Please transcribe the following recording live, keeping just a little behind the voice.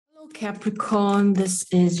Capricorn, this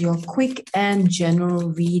is your quick and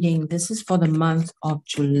general reading. This is for the month of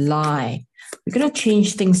July. We're going to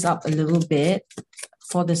change things up a little bit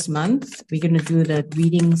for this month. We're going to do the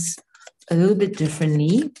readings a little bit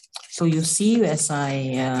differently. So you'll see as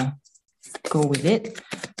I go with it.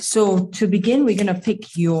 So to begin, we're going to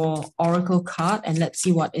pick your oracle card and let's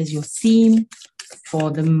see what is your theme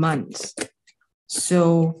for the month.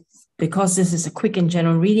 So because this is a quick and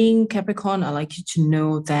general reading, Capricorn, I'd like you to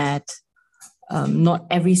know that not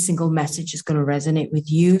every single message is going to resonate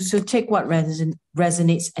with you. So take what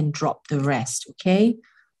resonates and drop the rest, okay?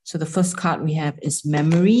 So the first card we have is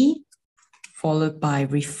memory, followed by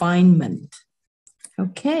refinement.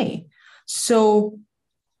 Okay, so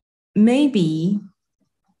maybe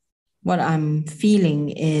what I'm feeling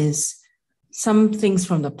is some things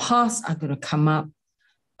from the past are going to come up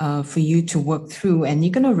for you to work through, and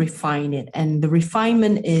you're going to refine it. And the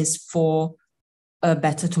refinement is for a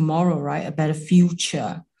better tomorrow, right? A better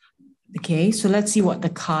future. Okay, so let's see what the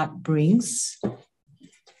card brings.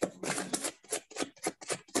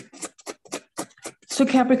 So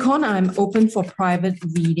Capricorn, I'm open for private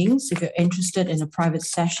readings. If you're interested in a private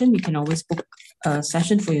session, you can always book a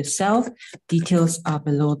session for yourself. Details are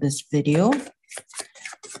below this video.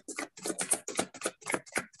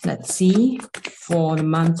 Let's see, for the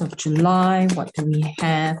month of July, what do we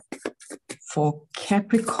have for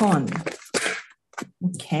Capricorn?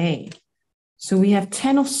 Okay, so we have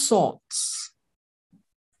 10 of Swords.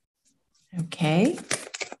 Okay.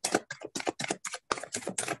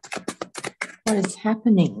 What is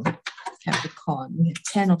happening, Capricorn? We have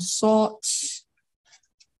 10 of Swords.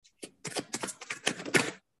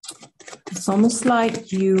 It's almost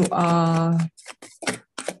like you are...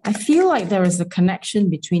 I feel like there is a connection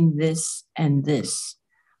between this and this.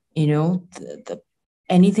 You know,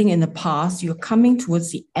 anything in the past, you're coming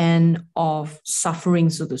towards the end of suffering,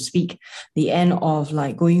 so to speak, the end of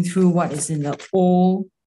like going through what is in the old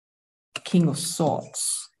King of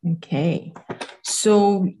Swords. Okay,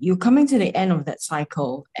 so you're coming to the end of that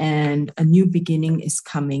cycle and a new beginning is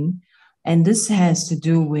coming. And this has to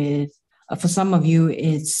do with, for some of you,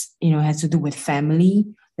 it's, has to do with family.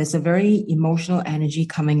 There's a very emotional energy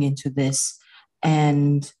coming into this,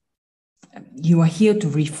 and you are here to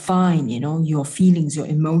refine, your feelings, your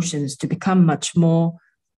emotions, to become much more,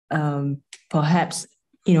 perhaps,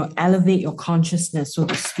 elevate your consciousness, so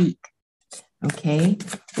to speak. Okay,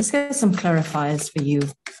 let's get some clarifiers for you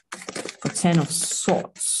for 10 of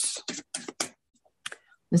Swords.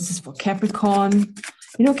 This is for Capricorn.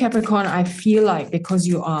 Capricorn, I feel like because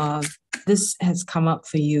this has come up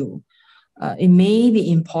for you. It may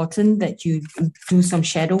be important that you do some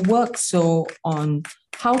shadow work. So on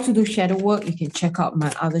how to do shadow work, you can check out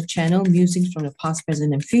my other channel, Musings from the Past,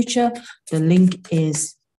 Present, and Future. The link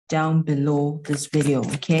is down below this video,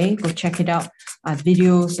 okay? Go check it out. I have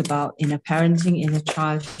videos about inner parenting, inner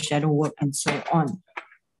child, shadow work, and so on.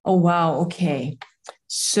 Oh, wow, okay.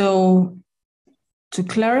 So to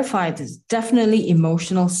clarify this, definitely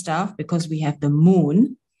emotional stuff because we have the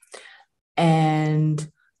moon.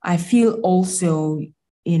 And I feel also,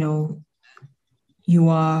 you're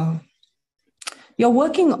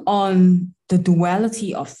working on the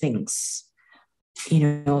duality of things,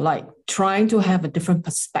 like trying to have a different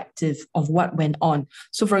perspective of what went on.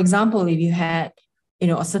 So for example, if you had,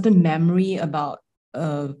 a certain memory about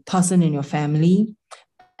a person in your family,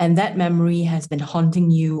 and that memory has been haunting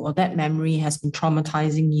you, or that memory has been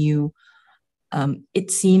traumatizing you, it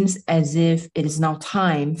seems as if it is now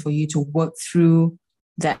time for you to work through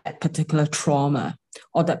that particular trauma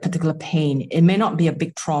or that particular pain. It may not be a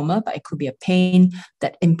big trauma, but it could be a pain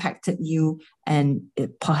that impacted you, and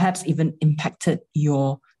it perhaps even impacted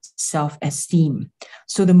your self-esteem.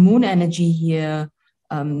 So the moon energy here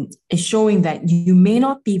is showing that you may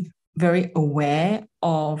not be very aware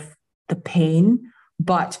of the pain,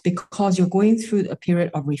 but because you're going through a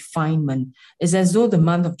period of refinement, it's as though the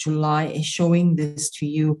month of July is showing this to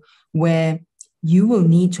you, where you will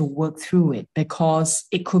need to work through it because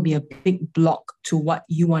it could be a big block to what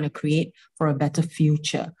you want to create for a better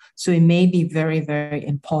future. So it may be very, very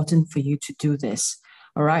important for you to do this.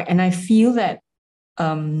 All right. And I feel that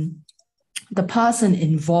the person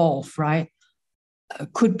involved, right,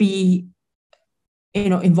 could be,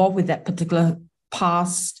 involved with that particular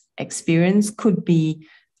past experience, could be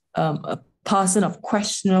a person of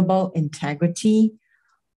questionable integrity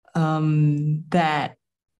that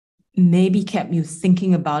maybe kept you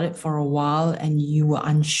thinking about it for a while and you were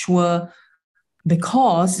unsure,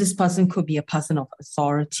 because this person could be a person of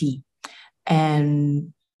authority,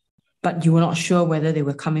 but you were not sure whether they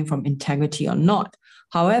were coming from integrity or not.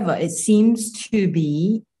 However, it seems to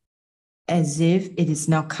be as if it is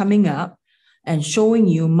now coming up and showing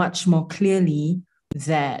you much more clearly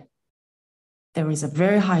that there is a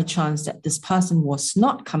very high chance that this person was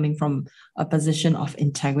not coming from a position of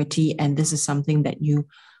integrity. And this is something that you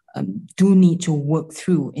do need to work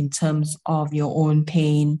through in terms of your own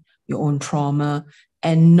pain, your own trauma,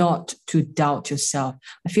 and not to doubt yourself.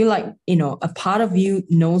 I feel like, a part of you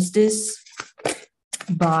knows this,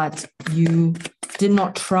 but you did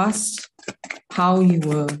not trust how you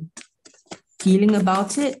were feeling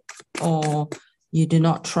about it, or you do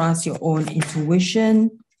not trust your own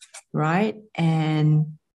intuition, right?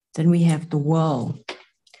 And then we have the World.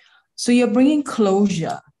 So you're bringing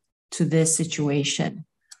closure to this situation.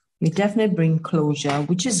 You definitely bring closure,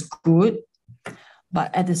 which is good.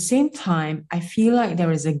 But at the same time, I feel like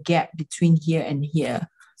there is a gap between here and here.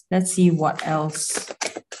 Let's see what else.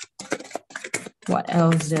 What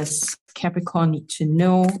else does Capricorn need to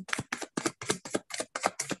know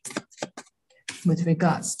with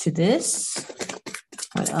regards to this?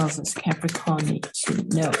 What else does Capricorn need to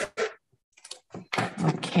know?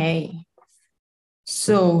 Okay.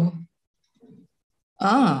 So,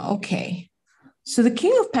 okay. So the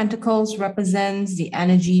King of Pentacles represents the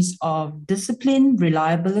energies of discipline,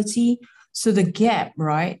 reliability. So the gap,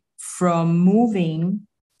 right, from moving,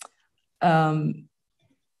 go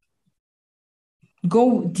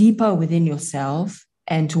deeper within yourself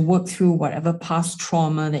and to work through whatever past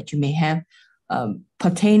trauma that you may have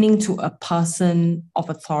pertaining to a person of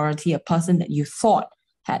authority, a person that you thought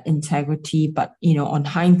had integrity, but, on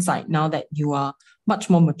hindsight, now that you are much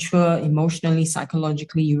more mature emotionally,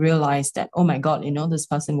 psychologically, you realize that, oh my God, this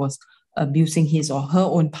person was abusing his or her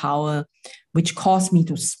own power, which caused me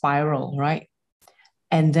to spiral, right?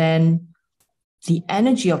 And then the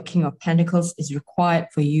energy of King of Pentacles is required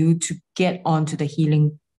for you to get onto the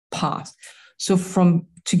healing path. So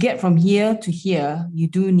to get from here to here, you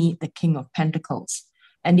do need the King of Pentacles.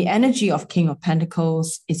 And the energy of King of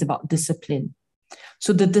Pentacles is about discipline.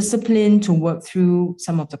 So the discipline to work through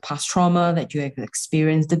some of the past trauma that you have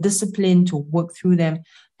experienced, the discipline to work through them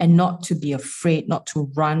and not to be afraid, not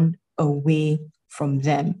to run away from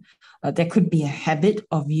them. There could be a habit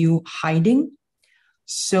of you hiding.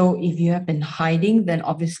 So if you have been hiding, then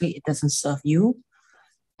obviously it doesn't serve you.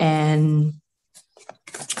 And,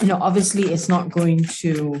 obviously it's not going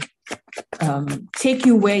to take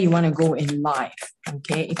you where you want to go in life.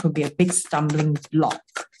 Okay. It could be a big stumbling block.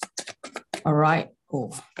 All right.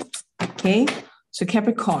 Oh, okay. So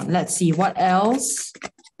Capricorn, let's see. What else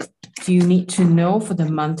do you need to know for the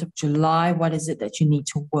month of July? What is it that you need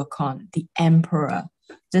to work on? The Emperor.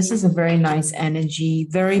 This is a very nice energy,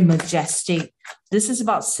 very majestic. This is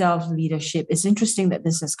about self-leadership. It's interesting that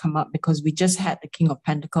this has come up because we just had the King of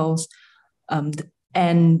Pentacles. And,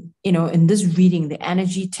 in this reading, the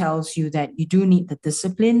energy tells you that you do need the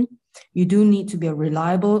discipline. You do need to be a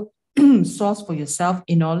reliable source for yourself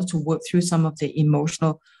in order to work through some of the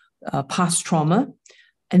emotional past trauma.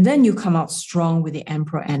 And then you come out strong with the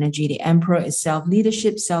Emperor energy. The Emperor is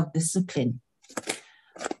self-leadership, self-discipline.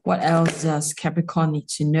 What else does Capricorn need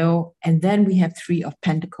to know? And then we have Three of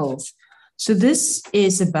Pentacles. So this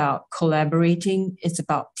is about collaborating. It's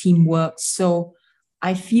about teamwork. So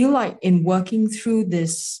I feel like in working through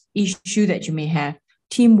this issue that you may have,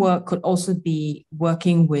 teamwork could also be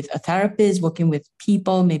working with a therapist, working with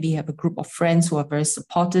people. Maybe you have a group of friends who are very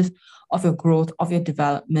supportive of your growth, of your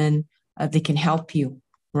development. They can help you,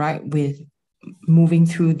 right, with moving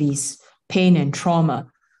through these pain and trauma.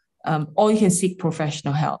 Or you can seek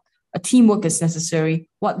professional help. A teamwork is necessary.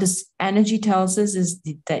 What this energy tells us is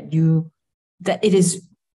that it is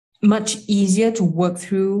much easier to work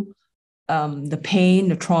through the pain,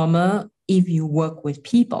 the trauma, if you work with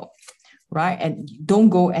people, right? And don't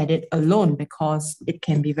go at it alone because it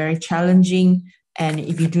can be very challenging. And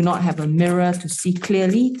if you do not have a mirror to see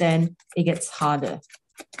clearly, then it gets harder.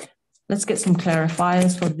 Let's get some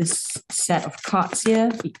clarifiers for this set of cards here,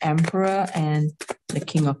 the Emperor and the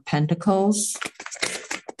King of Pentacles.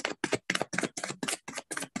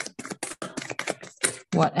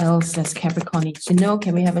 What else does Capricorn need to know?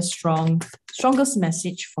 Can we have a strongest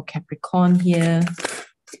message for Capricorn here?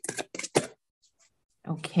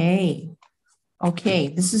 Okay,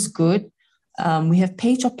 this is good. We have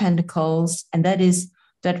Page of Pentacles, and that is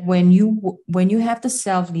that when you have the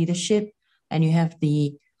self-leadership and you have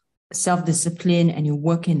the self-discipline and you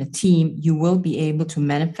work in a team, you will be able to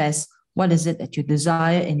manifest what is it that you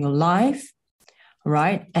desire in your life,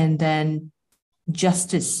 right? And then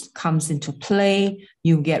justice comes into play.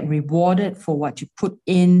 You get rewarded for what you put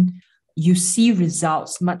in. You see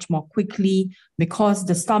results much more quickly because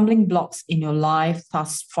the stumbling blocks in your life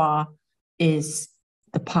thus far is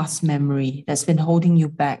the past memory that's been holding you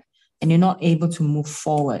back. and you're not able to move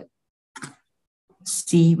forward.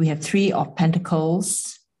 See, we have Three of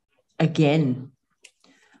Pentacles again.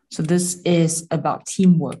 So this is about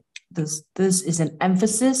teamwork. This is an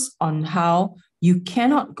emphasis on how you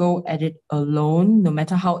cannot go at it alone. No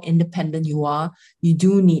matter how independent you are, you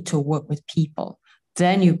do need to work with people.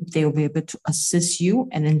 Then they will be able to assist you,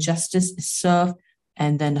 and then justice is served.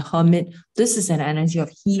 And then the Hermit, this is an energy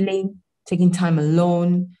of healing, taking time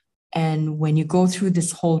alone. And when you go through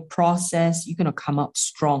this whole process, you're going to come out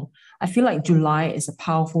strong. I feel like July is a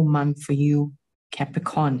powerful month for you,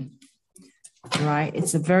 Capricorn. Right?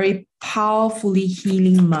 It's a very powerfully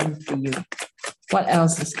healing month for you. What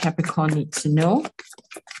else does Capricorn need to know?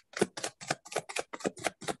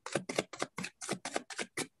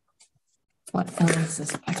 What else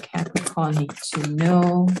does Capricorn need to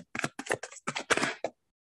know?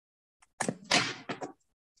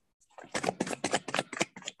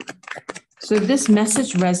 So if this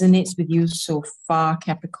message resonates with you so far,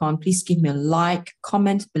 Capricorn, please give me a like,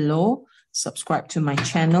 comment below, subscribe to my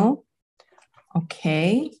channel.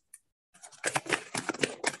 Okay.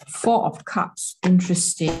 Four of Cups,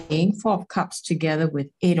 interesting. Four of Cups together with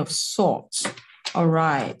Eight of Swords. All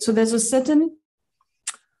right. So there's a certain,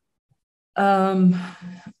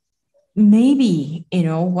 maybe,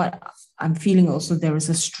 what I'm feeling also, there is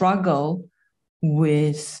a struggle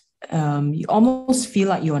with, you almost feel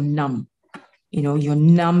like you're numb. You're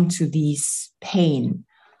numb to this pain,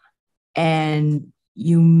 and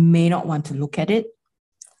you may not want to look at it.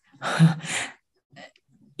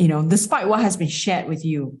 Despite what has been shared with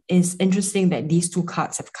you, it's interesting that these two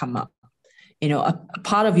cards have come up. A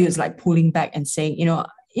part of you is like pulling back and saying, you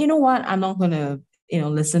know what, I'm not going to,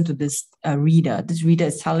 listen to this reader. This reader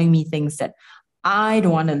is telling me things that I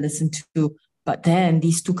don't want to listen to. But then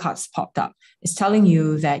these two cards popped up. It's telling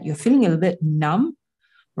you that you're feeling a little bit numb,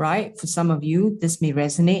 right? For some of you, this may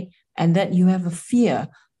resonate, and that you have a fear.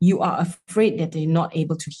 You are afraid that they're not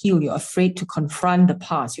able to heal. You're afraid to confront the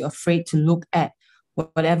past. You're afraid to look at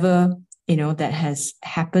whatever, that has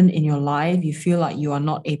happened in your life. You feel like you are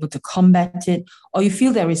not able to combat it, or you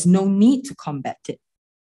feel there is no need to combat it,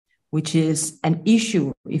 which is an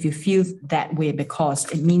issue if you feel that way, because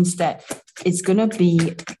it means that it's going to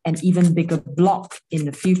be an even bigger block in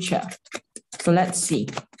the future. So let's see.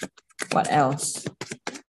 What else?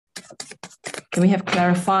 Can we have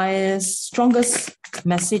clarifiers? Strongest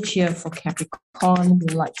message here for Capricorn.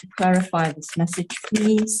 Would you like to clarify this message,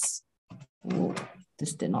 please? Oh,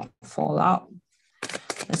 this did not fall out.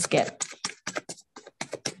 Let's get.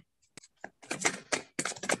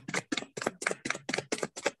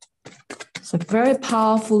 It's a very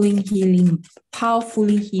powerfully healing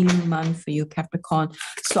month for you, Capricorn.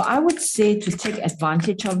 So I would say to take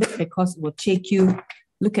advantage of it, because it will take you,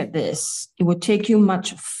 look at this, it will take you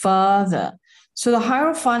much further. So the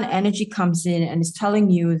Hierophant energy comes in and is telling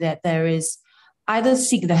you that there is either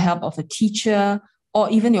seek the help of a teacher or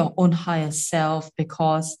even your own higher self,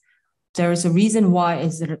 because there is a reason why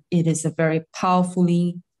it is a very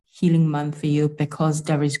powerfully healing month for you, because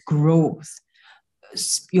there is growth.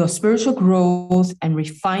 Your spiritual growth and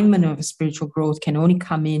refinement of spiritual growth can only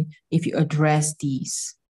come in if you address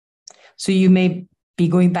these. So you may be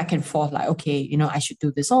going back and forth like, okay, I should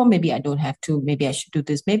do this, or maybe I don't have to, maybe I should do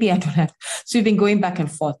this, maybe I don't have to. So you've been going back and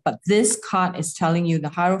forth, but this card is telling you the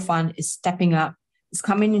Hierophant is stepping up, is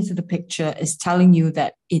coming into the picture, is telling you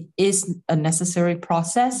that it is a necessary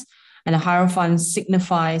process. And the Hierophant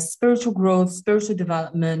signifies spiritual growth, spiritual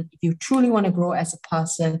development. If you truly want to grow as a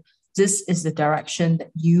person, this is the direction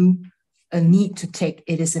that you need to take.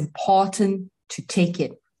 It is important to take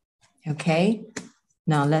it. Okay?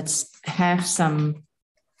 Now let's have some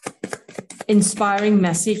inspiring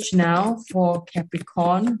message now for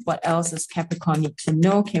Capricorn. What else does Capricorn need to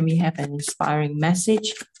know? Can we have an inspiring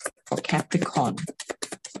message for Capricorn?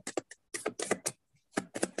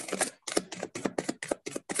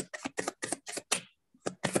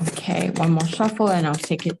 Okay, one more shuffle and I'll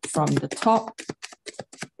take it from the top.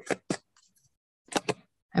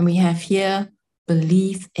 And we have here,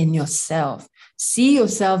 believe in yourself. See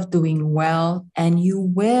yourself doing well, and you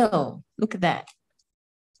will. Look at that.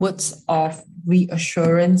 Words of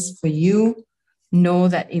reassurance for you. Know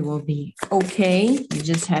that it will be okay. You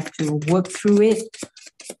just have to work through it.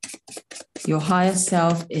 Your higher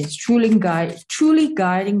self is truly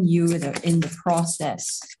guiding you in the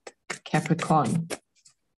process, Capricorn.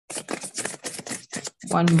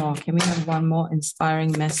 One more. Can we have one more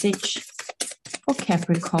inspiring message for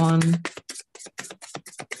Capricorn?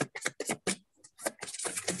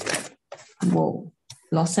 Whoa.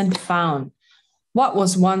 Lost and found. What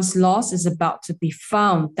was once lost is about to be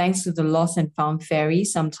found. Thanks to the lost and found fairy,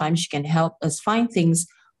 sometimes she can help us find things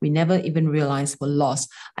we never even realized were lost.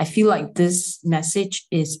 I feel like this message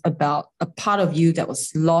is about a part of you that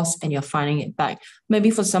was lost and you're finding it back. Maybe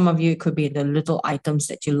for some of you, it could be the little items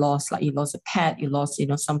that you lost, like you lost a pet, you lost,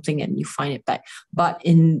 something and you find it back. But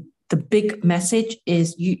in the big message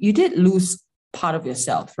is you did lose part of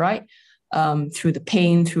yourself, right? Through the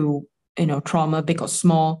pain, through, trauma, big or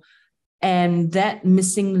small. And that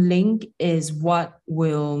missing link is what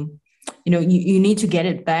will, you need to get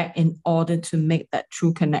it back in order to make that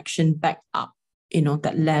true connection back up,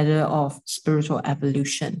 that ladder of spiritual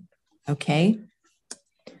evolution. Okay.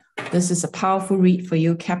 This is a powerful read for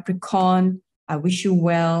you, Capricorn. I wish you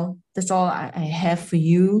well. That's all I have for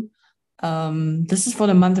you. This is for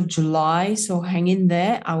the month of July, so hang in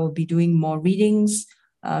there. I will be doing more readings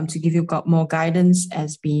to give you more guidance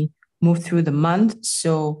as we move through the month.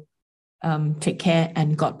 So take care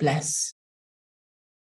and God bless.